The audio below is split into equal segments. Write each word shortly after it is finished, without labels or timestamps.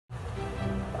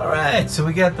Alright, so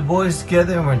we got the boys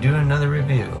together and we're doing another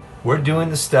review. We're doing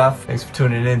the stuff. Thanks for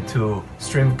tuning in to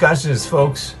Stream of Consciousness,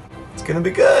 folks. It's gonna be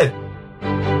good.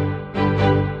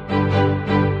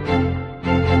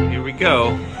 Here we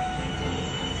go.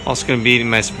 Also gonna be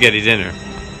eating my spaghetti dinner.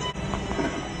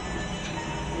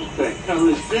 What the hell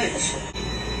is this?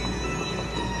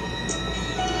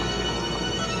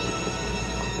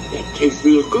 That tastes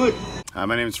real good. Hi,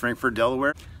 my name is Frankfurt,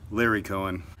 Delaware. Larry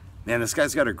Cohen. Man, this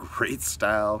guy's got a great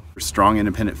style, strong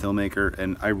independent filmmaker,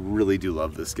 and I really do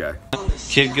love this guy.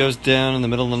 Kid goes down in the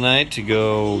middle of the night to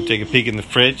go take a peek in the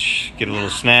fridge, get a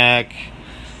little snack,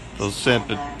 a little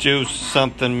sip of juice,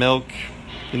 something, milk,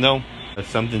 you know.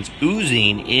 Something's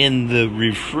oozing in the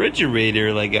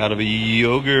refrigerator, like out of a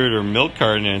yogurt or milk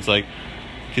carton, and it's like,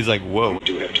 he's like, whoa.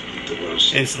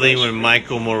 Instantly, when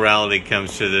Michael Morality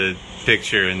comes to the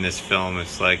picture in this film,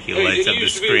 it's like he lights up the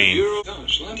screen.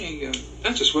 Gosh,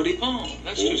 that's a sweaty palm.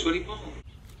 That's a sweaty palm.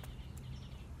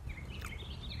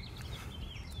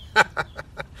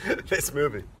 This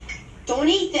movie. Don't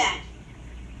eat that.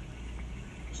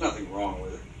 There's nothing wrong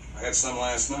with it. I had some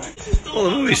last night. Well,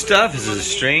 the movie Stuff is as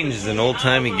strange as an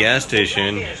old-timey gas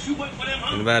station,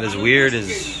 and about as weird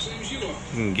as you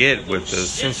can get with a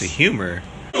sense of humor.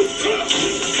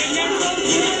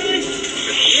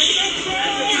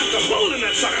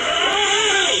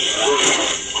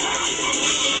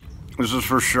 This is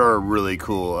for sure a really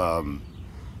cool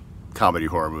comedy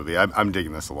horror movie. I'm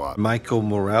digging this a lot. Michael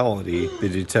Morality, the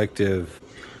detective,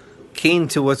 keen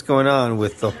to what's going on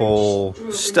with the whole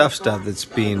stuff that's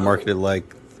being marketed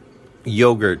like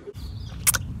yogurt.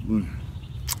 Man,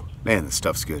 this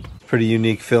stuff's good. Pretty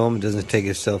unique film. It doesn't take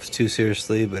itself too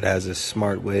seriously, but has a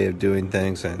smart way of doing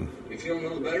things, and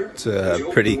it's a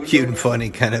pretty cute and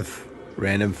funny kind of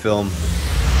random film.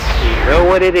 You know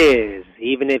what it is,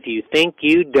 even if you think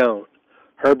you don't.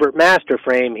 Herbert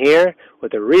Masterframe here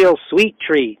with a real sweet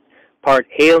treat. Part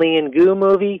alien goo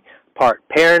movie, part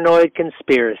paranoid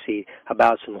conspiracy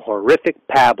about some horrific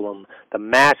pablum, the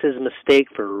masses' mistake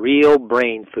for real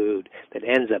brain food that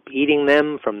ends up eating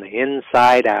them from the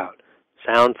inside out.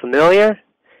 Sound familiar?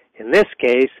 In this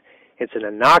case, it's an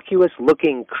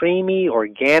innocuous-looking creamy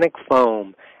organic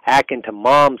foam akin to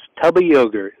Mom's tub of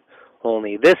yogurt,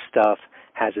 only this stuff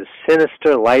has a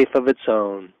sinister life of its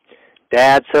own.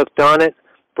 Dad's hooked on it,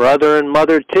 brother and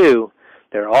mother too.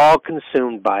 They're all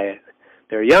consumed by it.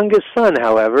 Their youngest son,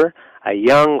 however, a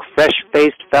young,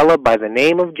 fresh-faced fella by the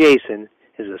name of Jason,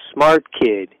 is a smart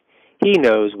kid. He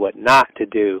knows what not to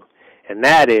do, and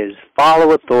that is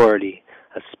follow authority,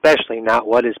 especially not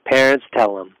what his parents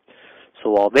tell him.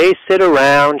 So while they sit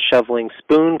around shoveling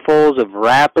spoonfuls of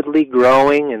rapidly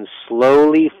growing and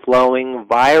slowly flowing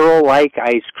viral-like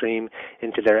ice cream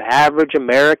into their average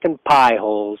American pie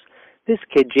holes, this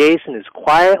kid Jason is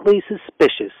quietly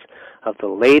suspicious of the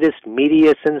latest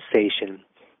media sensation.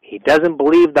 He doesn't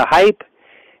believe the hype,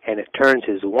 and it turns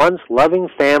his once loving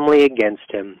family against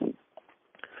him.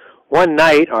 One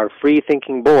night, our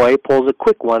free-thinking boy pulls a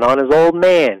quick one on his old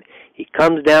man. He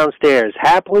comes downstairs,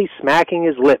 happily smacking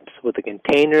his lips with a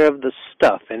container of the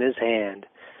stuff in his hand.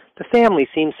 The family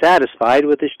seems satisfied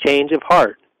with his change of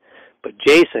heart. But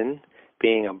Jason,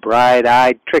 being a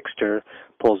bright-eyed trickster,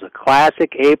 pulls a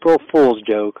classic April Fool's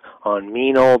joke on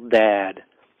mean old Dad.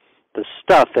 The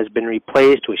stuff has been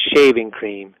replaced with shaving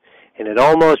cream, and it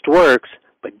almost works,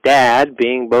 but Dad,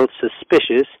 being both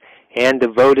suspicious and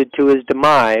devoted to his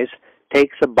demise,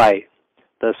 takes a bite.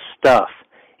 The stuff.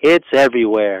 It's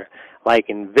everywhere, like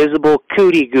invisible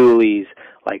cootie ghoulies,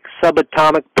 like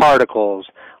subatomic particles,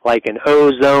 like an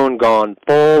ozone gone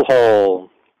full hole.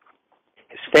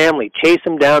 His family chase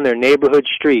him down their neighborhood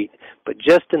street, but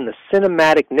just in the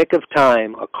cinematic nick of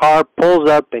time, a car pulls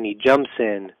up and he jumps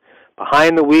in.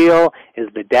 Behind the wheel is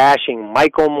the dashing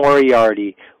Michael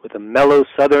Moriarty with a mellow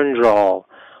southern drawl,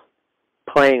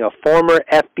 playing a former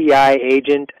FBI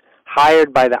agent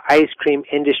hired by the ice cream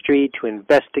industry to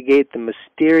investigate the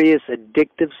mysterious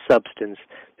addictive substance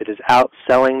that is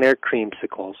outselling their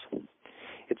creamsicles.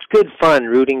 It's good fun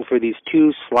rooting for these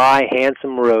two sly,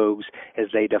 handsome rogues as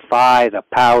they defy the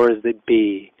powers that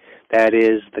be. That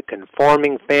is, the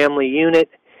conforming family unit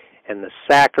and the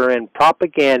saccharine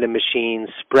propaganda machine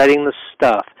spreading the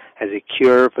stuff as a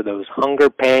cure for those hunger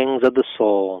pangs of the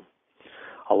soul.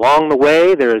 Along the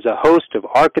way, there is a host of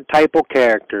archetypal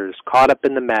characters caught up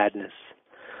in the madness.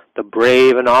 The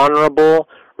brave and honorable,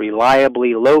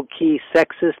 reliably low-key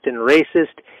sexist and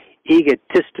racist,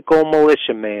 egotistical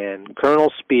militiaman,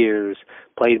 Colonel Spears,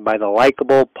 played by the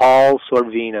likable Paul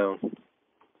Sorvino.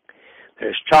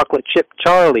 There's Chocolate Chip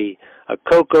Charlie, a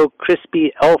Cocoa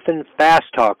Crispy elfin fast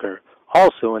talker,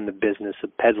 also in the business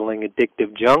of peddling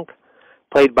addictive junk.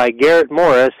 Played by Garrett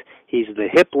Morris, he's the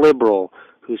hip liberal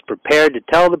who's prepared to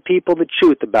tell the people the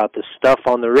truth about the stuff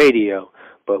on the radio,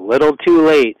 but little too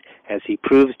late as he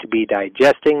proves to be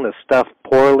digesting the stuff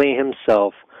poorly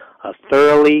himself, a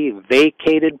thoroughly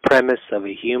vacated premise of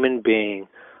a human being.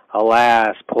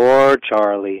 Alas, poor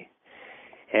Charlie.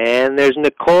 And there's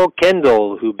Nicole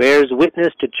Kendall, who bears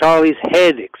witness to Charlie's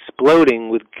head exploding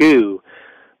with goo,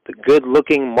 the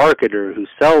good-looking marketer who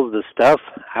sells the stuff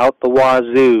out the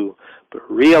wazoo, but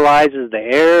realizes the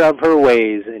error of her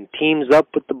ways and teams up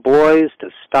with the boys to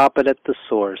stop it at the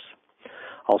source.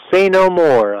 I'll say no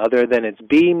more other than it's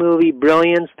B-movie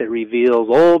brilliance that reveals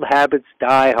old habits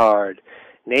die hard,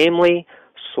 namely,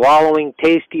 swallowing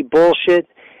tasty bullshit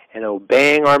and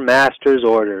obeying our master's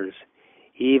orders,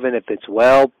 even if it's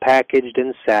well packaged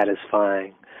and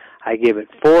satisfying. I give it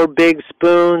 4 big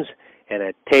spoons and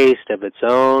a taste of its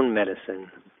own medicine.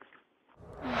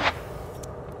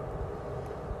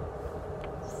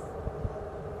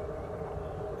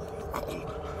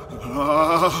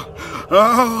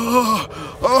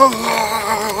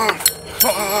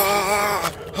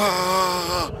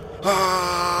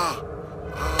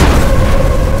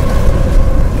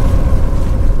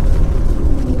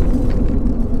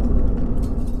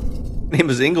 Name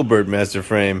is Engelbert, Master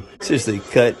Frame. Seriously,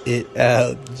 cut it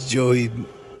out, Joey.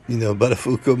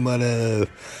 Buttafuoco Mana.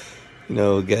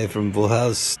 Guy from Full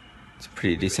House. It's a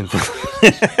pretty decent film.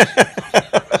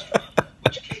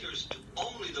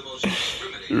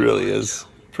 It really is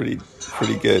pretty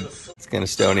good. It's kind of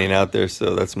stony and out there,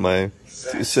 so that's my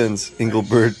 2 cents.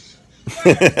 Engelbert.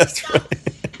 That's right.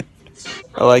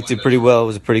 I liked it pretty well. It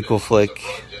was a pretty cool flick.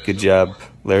 Good job,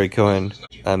 Larry Cohen.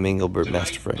 I'm Engelbert,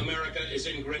 Master Frame.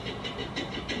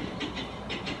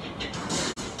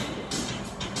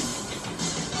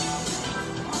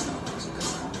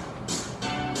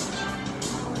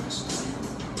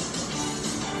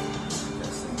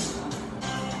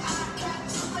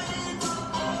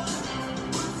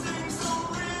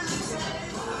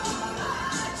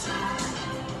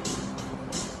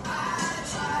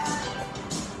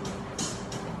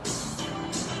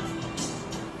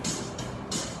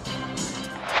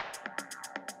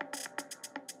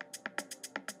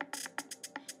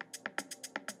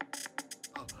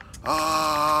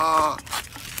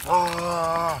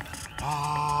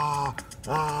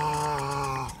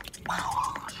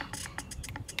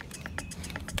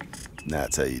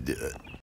 That's how you do it.